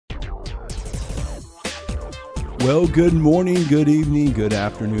Well, good morning, good evening, good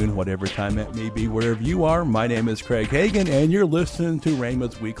afternoon, whatever time it may be, wherever you are. My name is Craig Hagan, and you're listening to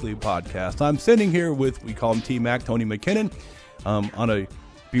Rhema's Weekly Podcast. I'm sitting here with, we call him T-Mac, Tony McKinnon, on a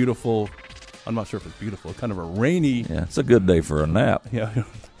beautiful, I'm not sure if it's beautiful, kind of a rainy. Yeah, it's a good day for a nap. Yeah.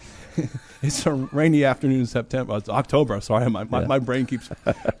 It's a rainy afternoon in September. It's October. Sorry, my brain keeps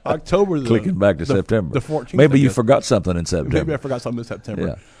October. Clicking back to September. The 14th. Maybe you forgot something in September. Maybe I forgot something in September.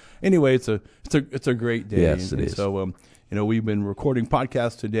 Yeah. Anyway, it's a great day. Yes, it is. So, we've been recording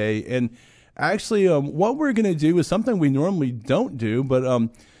podcasts today, and actually, what we're going to do is something we normally don't do,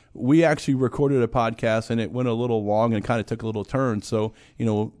 but we actually recorded a podcast, and it went a little long and kind of took a little turn. So,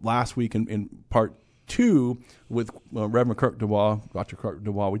 last week in part 2 with Reverend Kirk Dubois, Dr. Kirk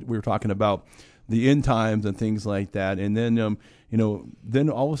Dubois, we were talking about the end times and things like that, and then then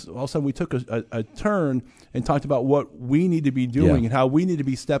all of a sudden we took a turn and talked about what we need to be doing and how we need to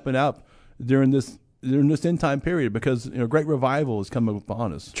be stepping up during this end time period, because great revival is coming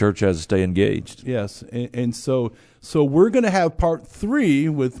upon us. Church has to stay engaged. Yes, and so we're going to have part 3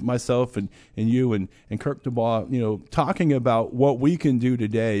 with myself and you and Kirk Dubois, talking about what we can do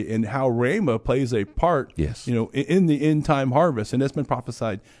today and how Rhema plays a part, Yes. In the end time harvest, and it's been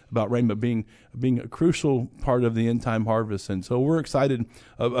prophesied about Rhema being a crucial part of the end time harvest, and so we're excited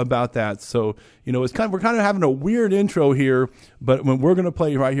about that. So we're kind of having a weird intro here, but when we're going to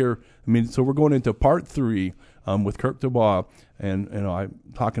play right here, so we're going into part 3 with Kirk Dubois, and I'm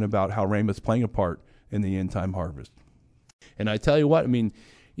talking about how Rhema is playing a part in the end time harvest. And I tell you what,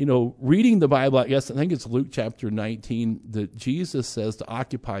 reading the Bible, I think it's Luke chapter 19 that Jesus says to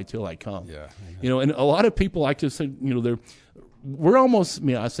occupy till I come. Yeah. And a lot of people like to say, we're almost,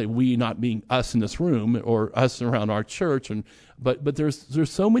 I say we, not being us in this room or us around our church, but there's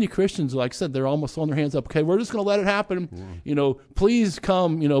so many Christians, like I said, they're almost throwing their hands up. Okay, we're just going to let it happen. Please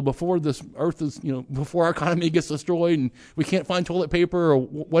come, before this earth is, before our economy gets destroyed and we can't find toilet paper or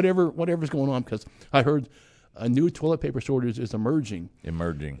whatever's going on. Because I heard a new toilet paper shortage is emerging.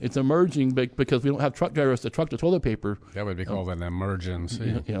 It's emerging because we don't have truck drivers to truck the toilet paper. That would be called an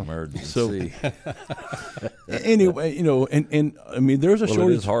emergency. Emergency. So, anyway, and there's a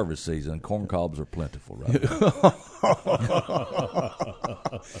shortage. It is harvest season. Corn cobs are plentiful right now.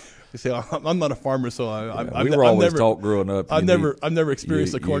 You see, I'm not a farmer, so We were always taught growing up. I've never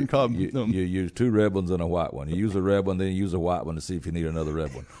experienced a corn cob. Um, You use 2 red ones and a white one. You use a red one, then you use a white one to see if you need another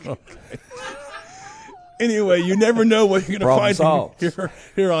red one. Okay. Anyway, you never know what you're going to find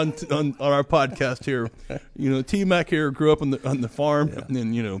here on our podcast here. T-Mac here grew up on the farm, and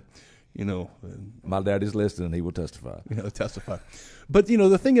then My daddy's listening; he will testify. Testify. But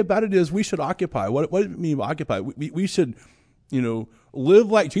the thing about it is, we should occupy. What do you mean by occupy? We should live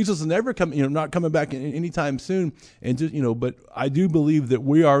like Jesus is never coming. Not coming back anytime soon. And just but I do believe that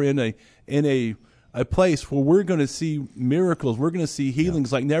we are in a place where we're going to see miracles. We're going to see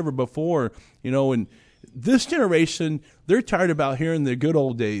healings like never before. And this generation, they're tired about hearing the good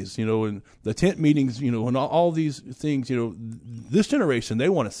old days, and the tent meetings, and all these things. This generation, they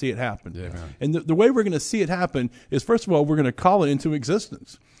want to see it happen. Yeah, man. And the way we're going to see it happen is, first of all, we're going to call it into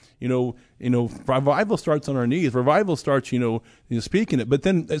existence. Revival starts on our knees. Revival starts, speaking it. But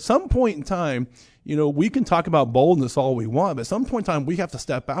then at some point in time, we can talk about boldness all we want, but at some point in time, we have to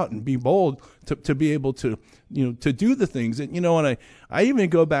step out and be bold to be able to, to do the things. And, and I even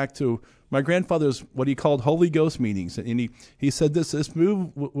go back to my grandfather's, what he called Holy Ghost meetings. And he said this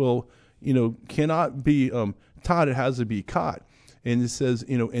move will, cannot be taught, it has to be caught. And it says,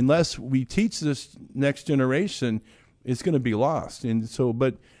 unless we teach this next generation, it's going to be lost. And so,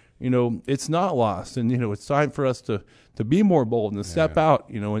 but, it's not lost. And, it's time for us to be more bold and to step out,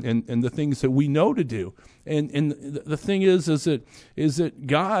 and the things that we know to do. And the thing is that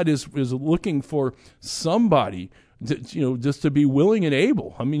God is looking for somebody to, just to be willing and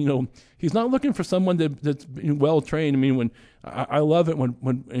able. He's not looking for someone that's well trained. When I love it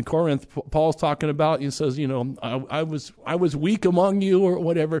when in Corinth Paul's talking about, he says, I was weak among you or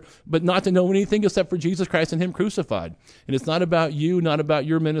whatever, but not to know anything except for Jesus Christ and Him crucified. And it's not about you, not about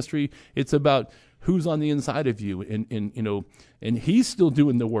your ministry. It's about who's on the inside of you, and He's still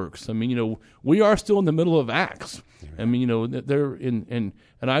doing the works. We are still in the middle of Acts. They're in,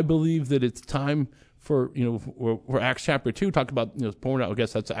 and I believe that it's time for Acts chapter 2 talk about pouring out. I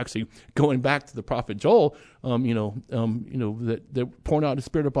guess that's actually going back to the prophet Joel. That they're pouring out the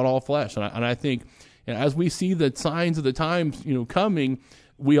Spirit upon all flesh, and I think as we see the signs of the times coming,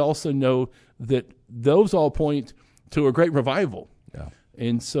 we also know that those all point to a great revival. Yeah.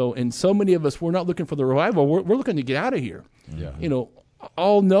 And so many of us, we're not looking for the revival. We're looking to get out of here. Yeah.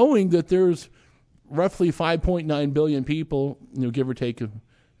 All knowing that there's roughly 5.9 billion people, give or take a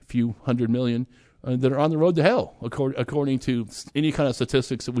few 100 million, that are on the road to hell, according to any kind of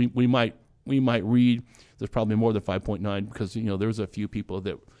statistics that we might read. There's probably more than 5.9 because there's a few people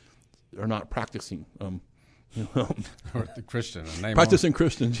that are not practicing. Or the Christian, practicing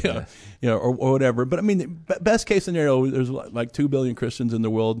Christians, or whatever. But I mean, best case scenario, there's like 2 billion Christians in the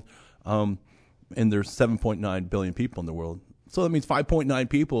world, and there's 7.9 billion people in the world. So that means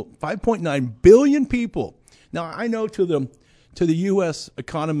 5.9 billion people. Now I know to the U.S.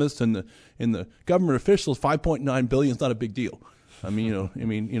 economists and the government officials, 5.9 billion is not a big deal. I mean,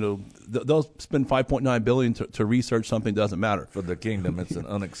 they'll spend 5.9 billion to research something that doesn't matter. For the kingdom, it's an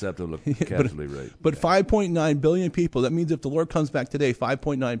unacceptable casualty rate. But 5.9 billion people, that means if the Lord comes back today,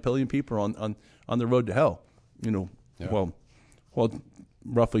 5.9 billion people are on the road to hell. Well,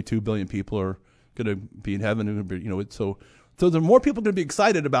 roughly 2 billion people are going to be in heaven. So the more people are going to be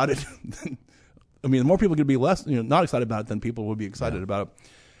excited about it, the more people are going to be less, not excited about it than people will be excited about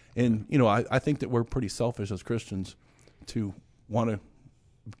it. And, I think that we're pretty selfish as Christians to want to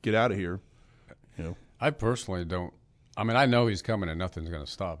get out of here. I personally don't. I mean, I know he's coming and nothing's going to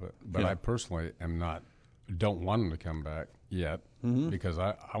stop it. But I personally don't want him to come back yet because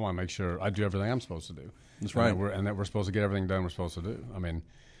I want to make sure I do everything I'm supposed to do. That's right. And that we're supposed to get everything done we're supposed to do. I mean,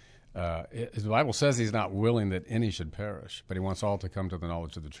 the Bible says he's not willing that any should perish, but he wants all to come to the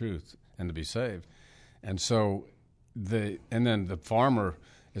knowledge of the truth and to be saved. And so then the farmer.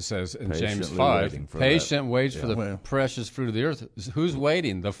 It says in James 5, patient waits for the precious fruit of the earth. Who's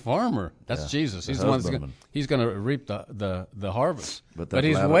waiting? The farmer. That's Jesus. He's the one he's going to reap the harvest. But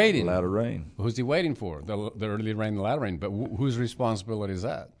he's waiting. Latter rain. Who's he waiting for? The early rain, the latter rain. But whose responsibility is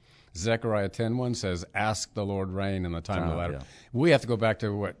that? Zechariah 10:1 says, "Ask the Lord rain in the time of the latter." Yeah. We have to go back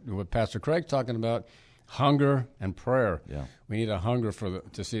to what Pastor Craig's talking about. Hunger and prayer. Yeah. We need a hunger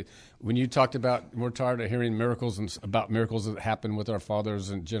to see. When you talked about, we're tired of hearing miracles and about miracles that happen with our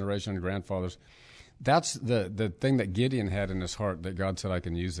fathers and generation and grandfathers. That's the thing that Gideon had in his heart that God said, I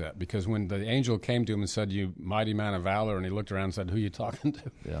can use that. Because when the angel came to him and said, you mighty man of valor, and he looked around and said, who are you talking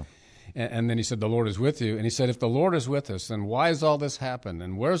to? Yeah. And then he said, the Lord is with you. And he said, if the Lord is with us, then why has all this happened?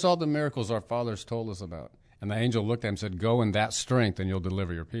 And where's all the miracles our fathers told us about? And the angel looked at him and said, go in that strength and you'll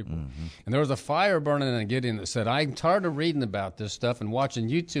deliver your people. Mm-hmm. And there was a fire burning in Gideon that said, I'm tired of reading about this stuff and watching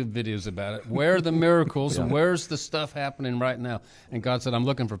YouTube videos about it. Where are the miracles and where's the stuff happening right now? And God said, I'm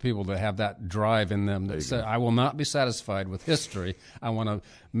looking for people to have that drive in them that said, I will not be satisfied with history. I want to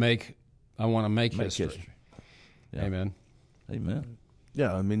make history. Yeah. Amen. Amen.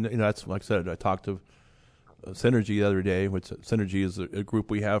 Yeah, I mean, that's like I said, I talked to Synergy the other day, which Synergy is a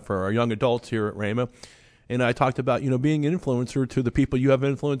group we have for our young adults here at Rhema. And I talked about, being an influencer to the people you have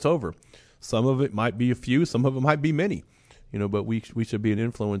influence over. Some of it might be a few, some of it might be many, but we should be an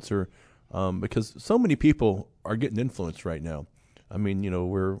influencer because so many people are getting influenced right now. I mean,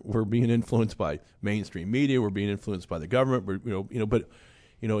 we're being influenced by mainstream media, we're being influenced by the government, but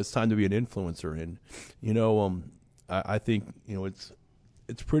it's time to be an influencer. And, I think,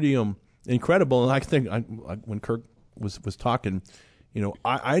 it's pretty incredible. And I think when Kirk was talking,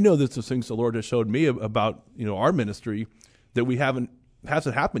 I know that the things the Lord has showed me about, our ministry that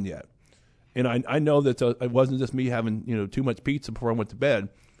hasn't happened yet. And I know that it wasn't just me having, too much pizza before I went to bed.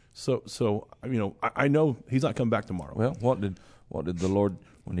 So I know he's not coming back tomorrow. Well, what did the Lord,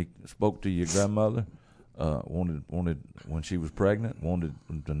 when he spoke to your grandmother, wanted when she was pregnant, wanted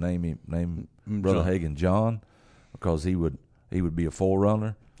to name Brother Hagin John, because he would be a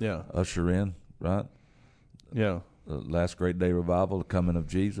forerunner, usher in, right? Yeah. The last great day revival, the coming of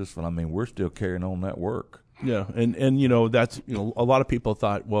Jesus. Well, I mean, we're still carrying on that work. Yeah, and that's a lot of people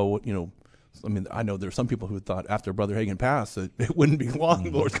thought, well, I mean, I know there's some people who thought after Brother Hagin passed that it wouldn't be long,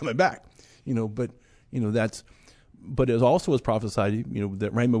 the Lord's coming back, but but it also was prophesied,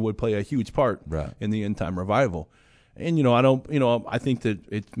 that Rhema would play a huge part in the end time revival, and I think that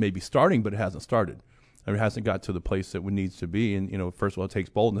it may be starting, but it hasn't started. It hasn't got to the place that it needs to be, and first of all, it takes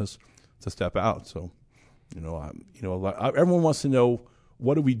boldness to step out. So. Everyone wants to know,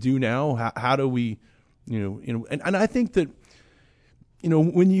 what do we do now? How do we, and I think that,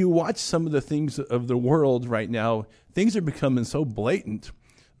 when you watch some of the things of the world right now, things are becoming so blatant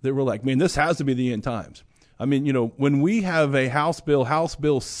that we're like, man, this has to be the end times. I mean, when we have a House Bill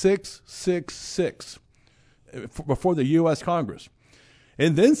 666 before the U.S. Congress,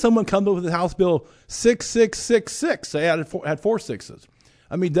 and then someone comes up with the House Bill 6666, they had 4 sixes.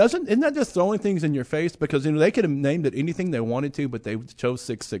 I mean, isn't that just throwing things in your face? Because they could have named it anything they wanted to, but they chose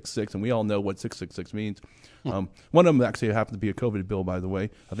 666, and we all know what 666 means. One of them actually happened to be a COVID bill, by the way.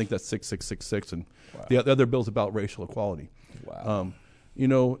 I think that's 6666, and the other bill's about racial equality. Wow.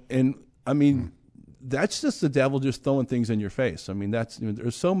 And I mean, that's just the devil just throwing things in your face. I mean,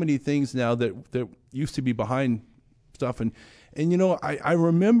 there's so many things now that used to be behind stuff. And I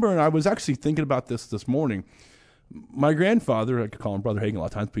remember, and I was actually thinking about this morning. My grandfather, I could call him Brother Hagin. A lot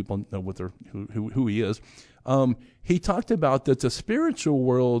of times people know who he is. He talked about that the spiritual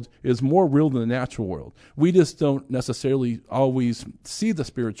world is more real than the natural world. We just don't necessarily always see the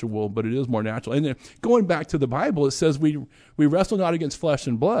spiritual world, but it is more natural. And then going back to the Bible, it says we wrestle not against flesh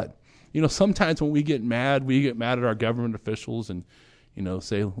and blood. Sometimes when we get mad at our government officials and,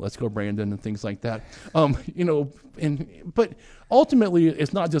 say, let's go Brandon and things like that. But ultimately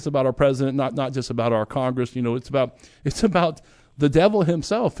it's not just about our president, not just about our Congress. It's about the devil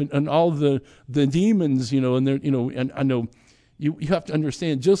himself and all the demons, and I know you have to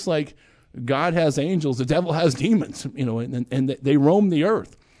understand, just like God has angels, the devil has demons, and they roam the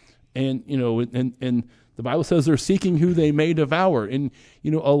earth. And, and the Bible says they're seeking who they may devour. And, a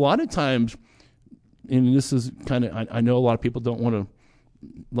lot of times, and this is kind of, I know a lot of people don't want to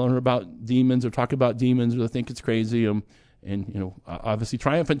learn about demons or talk about demons, or they think it's crazy. And, obviously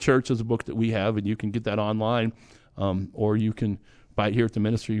Triumphant Church is a book that we have, and you can get that online. Or you can buy it here at the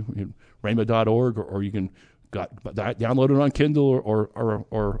ministry, rainbow.org, or you can download it on Kindle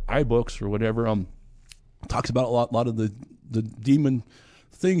or iBooks or whatever. Talks about a lot of the demon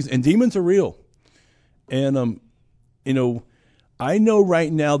things, and demons are real. And, I know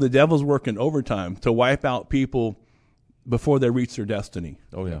right now the devil's working overtime to wipe out people before they reach their destiny.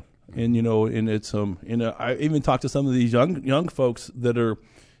 Oh, yeah. And, and it's, I even talked to some of these young folks that are,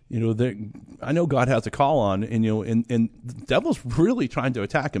 I know God has a call on, and the devil's really trying to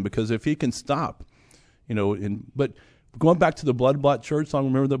attack him, because if he can stop, but going back to the Blood Blot Church song,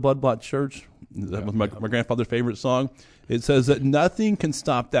 remember the Blood Blot Church? That was my grandfather's favorite song. It says that nothing can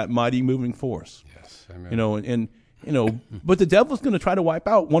stop that mighty moving force. Yes, amen. But the devil's going to try to wipe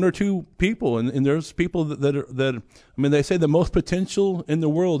out one or two people, and there's people that they say the most potential in the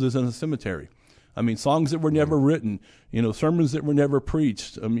world is in a cemetery. I mean, songs that were never written, sermons that were never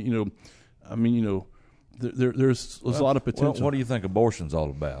preached. There's a lot of potential. Well, what do you think abortion's all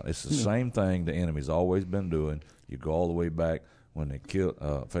about? It's the same thing the enemy's always been doing. You go all the way back when they killed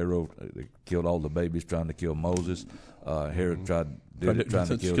Pharaoh. They killed all the babies trying to kill Moses. Herod trying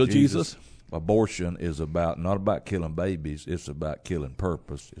to kill Jesus. Abortion is not about killing babies. It's about killing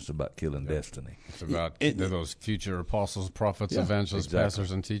purpose. It's about killing destiny. It's about those future apostles, prophets, evangelists,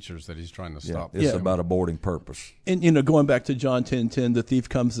 pastors, and teachers that he's trying to stop. It's about aborting purpose. And going back to John 10:10, the thief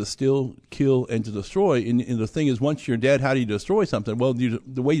comes to steal, kill, and to destroy. And the thing is, once you're dead, how do you destroy something? Well,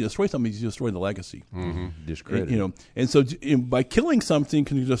 the way you destroy something is you destroy the legacy. Mm-hmm. Discredit. And so by killing something,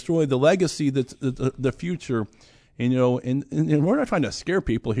 can you destroy the legacy that's the future? And we're not trying to scare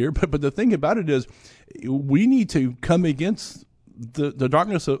people here, but the thing about it is, we need to come against the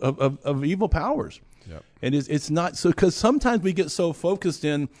darkness of evil powers. Yep. And it's not so, because sometimes we get so focused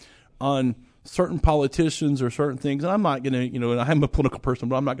in on certain politicians or certain things. And I'm not going to, and I'm a political person,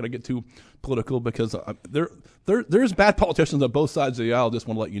 but I'm not going to get too political, because there's bad politicians on both sides of the aisle. Just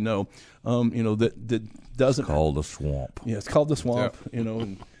want to let you know, that doesn't. It's called the swamp. Yeah, it's called the swamp.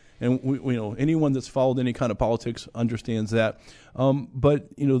 Yep. And we anyone that's followed any kind of politics understands that. But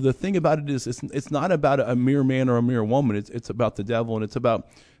the thing about it is, it's not about a mere man or a mere woman. It's about the devil, and it's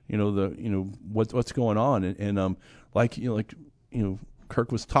about what's going on. And like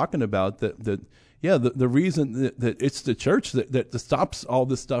Kirk was talking about that the reason that it's the church that stops all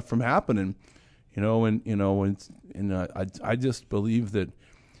this stuff from happening. I just believe that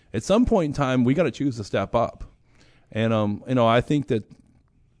at some point in time we got to choose to step up. And I think that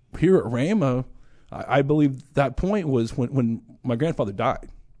here at Rhema, I believe that point was when my grandfather died.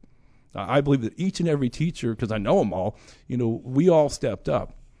 I believe that each and every teacher, because I know them all, we all stepped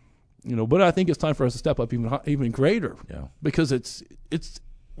up. But I think it's time for us to step up even greater. Yeah. Because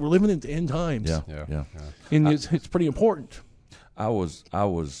we're living in the end times. Yeah. And it's pretty important. I was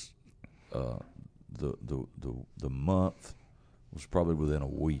the month was probably within a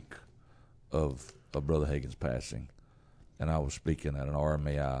week of Brother Hagin's passing. And I was speaking at an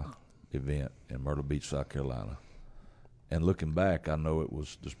RMAI event in Myrtle Beach, South Carolina. And looking back, I know it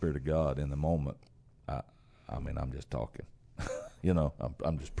was the Spirit of God in the moment. I'm just talking.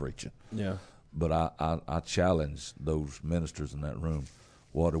 I'm just preaching. Yeah. But I challenged those ministers in that room,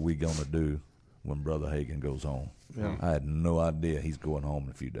 what are we going to do when Brother Hagin goes home? Yeah. I had no idea he's going home in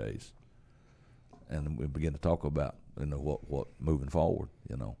a few days. And we began to talk about, what moving forward,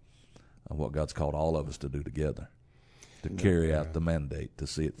 and what God's called all of us to do together. To carry out the mandate, to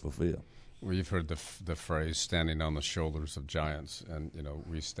see it fulfilled. Well, you've heard the phrase "standing on the shoulders of giants," and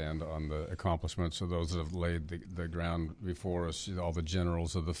we stand on the accomplishments of those that have laid the ground before us, all the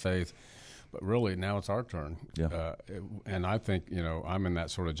generals of the faith. But really, now it's our turn. Yeah. And I think, I'm in that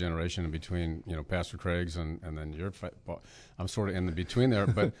sort of generation in between, Pastor Craig's and then your. I'm sort of in the between there,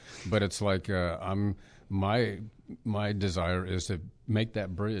 but it's like my desire is to make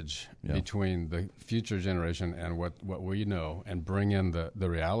that bridge between the future generation and what we know, and bring in the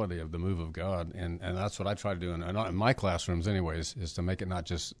reality of the move of God, and that's what I try to do in my classrooms, anyways, is to make it not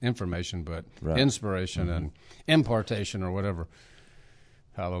just information but inspiration and impartation or whatever.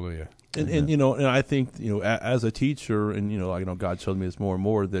 Hallelujah. And I think as a teacher, and God showed me this more and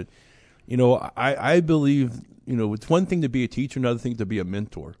more that I believe it's one thing to be a teacher, another thing to be a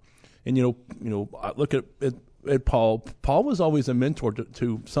mentor. And I look at Paul. Paul was always a mentor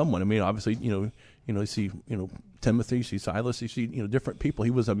to someone. I mean, obviously, you see, Timothy, you see Silas, you see, different people.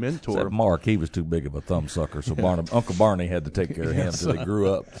 He was a mentor. Except Mark, he was too big of a thumbsucker, so Uncle Barney had to take care of him until he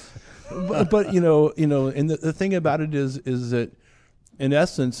grew up. But and the thing about it is that, in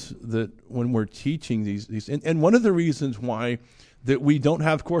essence, that when we're teaching these, and one of the reasons why that we don't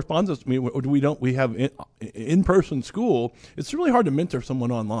have correspondence, we have in-person school, it's really hard to mentor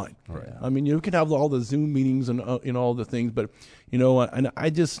someone online. Right. I mean, you can have all the Zoom meetings and all the things, but and I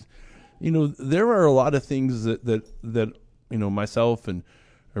just, there are a lot of things that myself and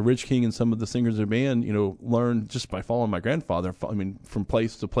Rich King and some of the singers of the band, learned just by following my grandfather. I mean, from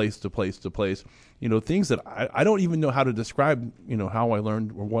place to place to place to place, things that I don't even know how to describe, how I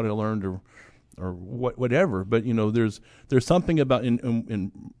learned or what I learned or whatever. But, there's something about,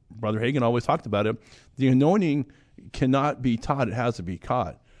 and Brother Hagin always talked about it, the anointing cannot be taught, it has to be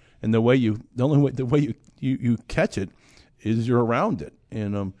caught. And the way you catch it is you're around it.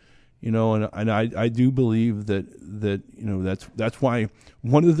 And, and I do believe that that's why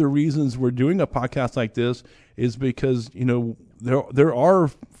one of the reasons we're doing a podcast like this is because, there are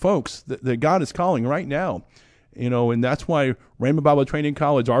folks that God is calling right now, and that's why Rhema Bible Training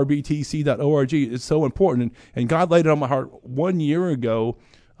College, rbtc.org, is so important. And God laid it on my heart 1 year ago,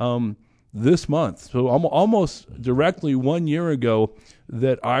 this month. So almost directly 1 year ago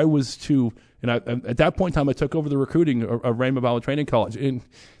that I was to, and at that point in time, I took over the recruiting of Rhema Bible Training College. And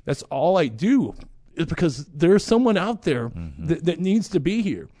that's all I do, is because there's someone out there that needs to be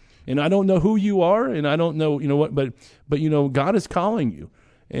here. And I don't know who you are, and I don't know, but God is calling you.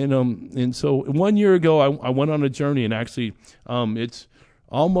 And so 1 year ago, I went on a journey, and actually, it's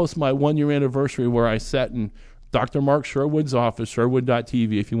almost my 1 year anniversary where I sat in Dr. Mark Sherwood's office,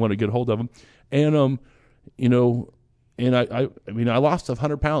 Sherwood.tv, if you want to get a hold of him. And, and I lost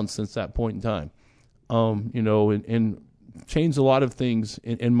 100 pounds since that point in time, and changed a lot of things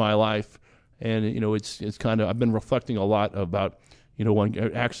in my life. And, it's kind of, I've been reflecting a lot about,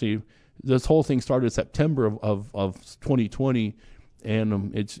 when actually this whole thing started September of 2020.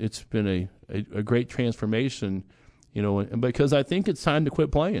 And it's been a great transformation, and because I think it's time to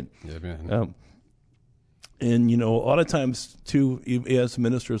quit playing. Yeah, man. And a lot of times too, as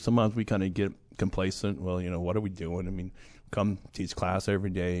ministers, sometimes we kind of get complacent. Well, what are we doing? I mean, come teach class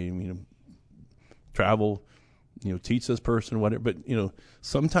every day. Travel, teach this person, whatever. But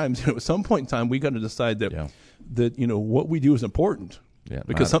sometimes at some point in time, we got to decide that what we do is important. Yeah,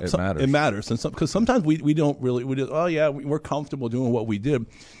 because it matters. And because sometimes we don't really, we're comfortable doing what we did.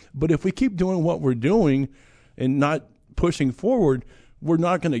 But if we keep doing what we're doing and not pushing forward, we're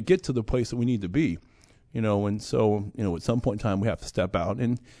not going to get to the place that we need to be, and so, at some point in time we have to step out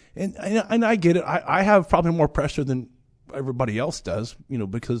and I get it. I have probably more pressure than everybody else does,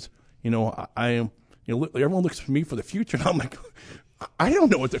 because, I am, everyone looks for me for the future, and I'm like, I don't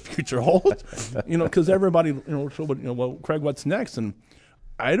know what the future holds, because everybody, well, Craig, what's next? And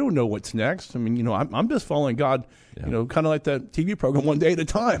I don't know what's next. I mean, I'm just following God, kind of like that TV program, one day at a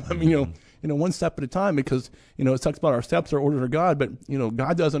time. I mean, one step at a time, because, it talks about our steps are ordered of God, but,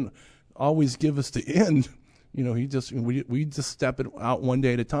 God doesn't always give us the end. He just, we just step it out one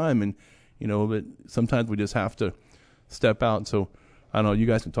day at a time. And, but sometimes we just have to step out. So, I don't know. You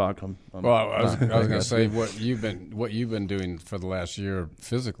guys can talk. Well, I was going to say what you've been doing for the last year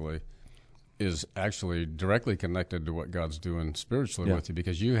physically is actually directly connected to what God's doing spiritually with you,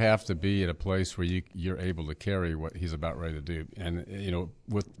 because you have to be at a place where you're able to carry what He's about ready to do. And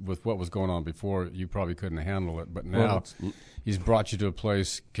with what was going on before, you probably couldn't handle it. But now He's brought you to a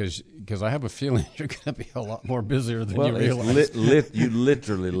place, because I have a feeling you're going to be a lot more busier than you realize. You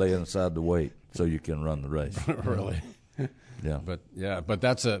literally lay inside the weight so you can run the race. Really. But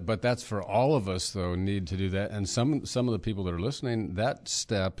that's for all of us, though, need to do that. And some of the people that are listening, that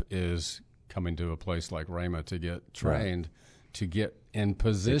step is coming to a place like Rhema to get trained, to get in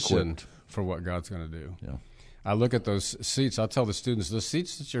position for what God's going to do. Yeah. I look at those seats. I'll tell the students, the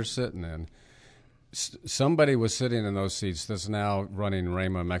seats that you're sitting in, somebody was sitting in those seats that's now running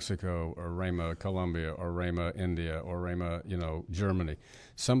Rhema Mexico or Rhema Colombia or Rhema India or Rhema, Germany.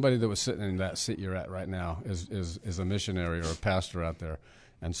 Somebody that was sitting in that seat you're at right now is a missionary or a pastor out there.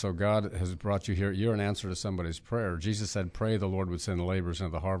 And so God has brought you here. You're an answer to somebody's prayer. Jesus said, pray the Lord would send laborers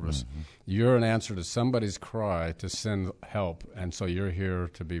into the harvest. Mm-hmm. You're an answer to somebody's cry to send help. And so you're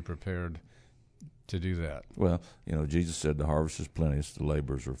here to be prepared to do that. Well, Jesus said the harvest is plenteous, the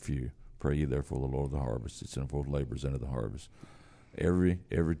laborers are few. Pray ye therefore the Lord of the harvest, it's send forth laborers into the harvest.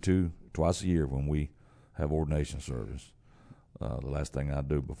 Twice a year when we have ordination service, the last thing I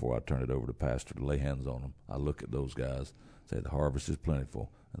do before I turn it over to pastor to lay hands on them, I look at those guys, say the harvest is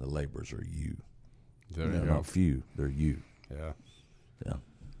plentiful, and the laborers are you. There you go. Not few, they're you. Yeah.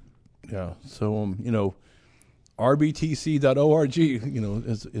 Yeah. So, rbtc.org,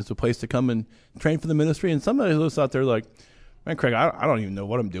 is a place to come and train for the ministry. And somebody who's out there like, man, Craig, I don't even know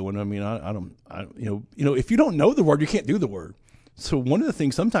what I'm doing. I mean, if you don't know the word, you can't do the word. So one of the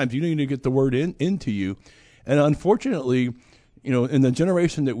things, sometimes you need to get the word into you. And unfortunately, in the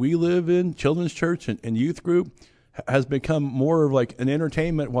generation that we live in, children's church and youth group has become more of like an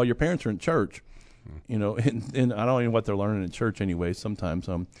entertainment while your parents are in church, and I don't know what they're learning in church anyway. Sometimes,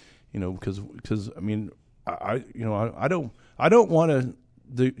 because I mean, I don't want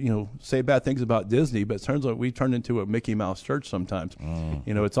to say bad things about Disney, but it turns out we turned into a Mickey Mouse church sometimes.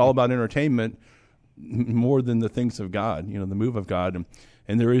 It's all about entertainment more than the things of God, the move of God.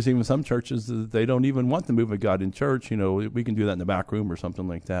 And there is even some churches that they don't even want the move of God in church. We can do that in the back room or something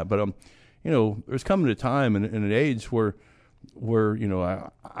like that. But, there's coming a time and an age where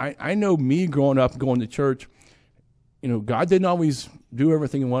I know me growing up, going to church, God didn't always do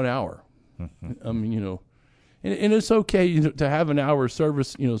everything in 1 hour. I mean, and it's okay to have an hour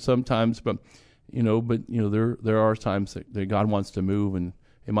service, sometimes, but there are times that God wants to move, and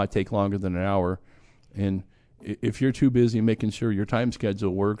it might take longer than an hour. And if you're too busy making sure your time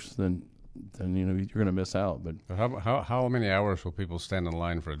schedule works, then you're going to miss out. But how many hours will people stand in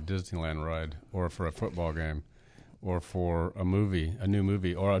line for a Disneyland ride, or for a football game, or for a new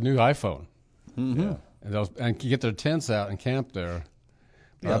movie, or a new iPhone? Mm-hmm. Yeah, and get their tents out and camp there.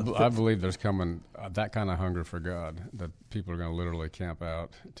 Yeah. I believe there's coming that kind of hunger for God, that people are going to literally camp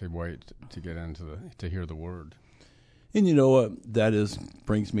out to wait to get to hear the word. And that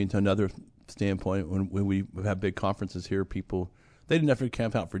brings me to another standpoint. When we have big conferences here, people, they didn't have to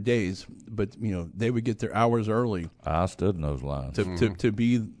camp out for days, but they would get their hours early. I stood in those lines to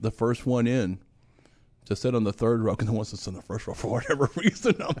be the first one in, to sit on the third row, and the ones that sit on the first row for whatever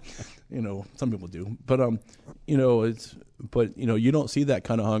reason. Some people do, but you don't see that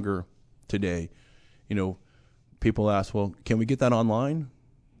kind of hunger today. People ask, well, can we get that online?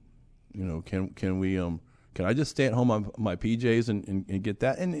 Can I just stay at home on my PJs and get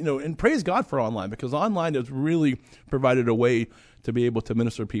that? And praise God for online, because online has really provided a way to be able to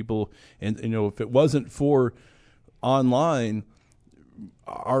minister to people. And, if it wasn't for online,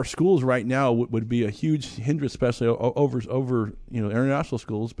 our schools right now would be a huge hindrance, especially over international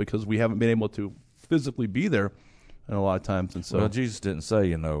schools, because we haven't been able to physically be there a lot of times. And so, well, Jesus didn't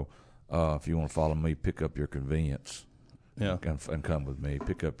say, if you want to follow me, pick up your convenience, and come with me.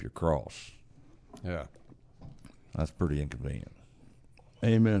 Pick up your cross. Yeah. That's pretty inconvenient.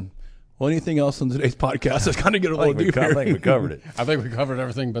 Amen. Well, anything else on today's podcast? Let's kind of get a little deeper. I think we covered it. I think we covered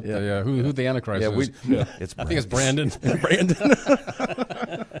everything, but who the Antichrist is. I think it's Brandon. Brandon.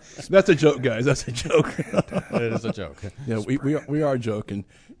 That's a joke, guys. That's a joke. It is a joke. Yeah, we are joking.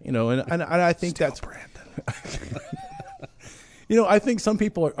 And I think still that's Brandon. I think some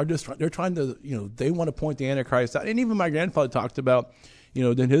people are just they're trying to they want to point the Antichrist out. And even my grandfather talked about.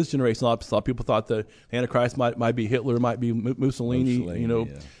 In his generation, a lot of people thought the Antichrist might be Hitler, might be Mussolini,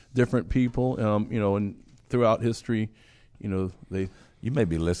 different people, and throughout history, they. You may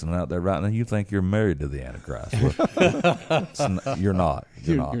be listening out there right now. You think you're married to the Antichrist. You're not.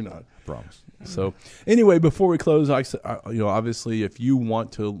 You're not. I promise. So anyway, before we close, obviously, if you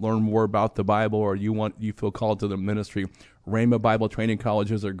want to learn more about the Bible, or you feel called to the ministry, Rhema Bible Training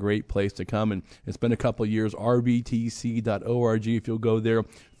College is a great place to come, and it's been a couple of years. rbtc.org. If you'll go there,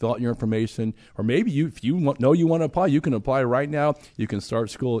 fill out your information, or maybe if you want to apply, you can apply right now. You can start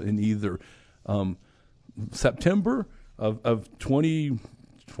school in either September of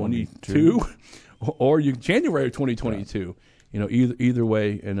 2022 or January of 2022. Either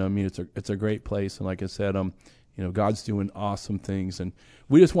way, and I mean it's a great place, and like I said, God's doing awesome things, and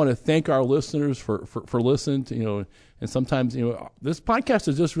we just want to thank our listeners for listening to, and sometimes, this podcast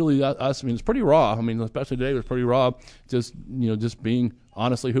is just really us. I mean, it's pretty raw. I mean, especially today, it was pretty raw. Just being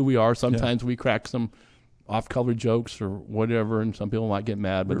honestly who we are. Sometimes we crack some off-color jokes or whatever, and some people might get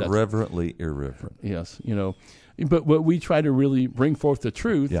mad. But irreverently irreverent. Yes, but we try to really bring forth the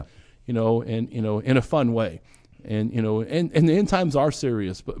truth, and in a fun way, and and the end times are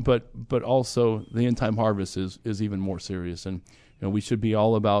serious, but also the end time harvest is even more serious, and we should be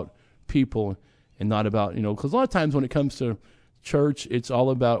all about people and not about because a lot of times when it comes to church, it's all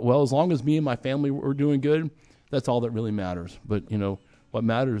about, well, as long as me and my family were doing good, that's all that really matters. But what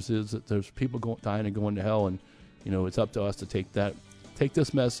matters is that there's people dying and going to hell, and it's up to us to take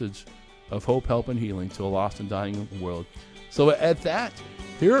this message of hope, help, and healing to a lost and dying world. So at that,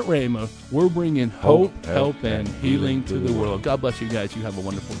 here at Rhema, we're bringing hope, help, and healing to the world. God bless you guys. You have a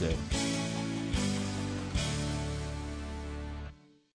wonderful day.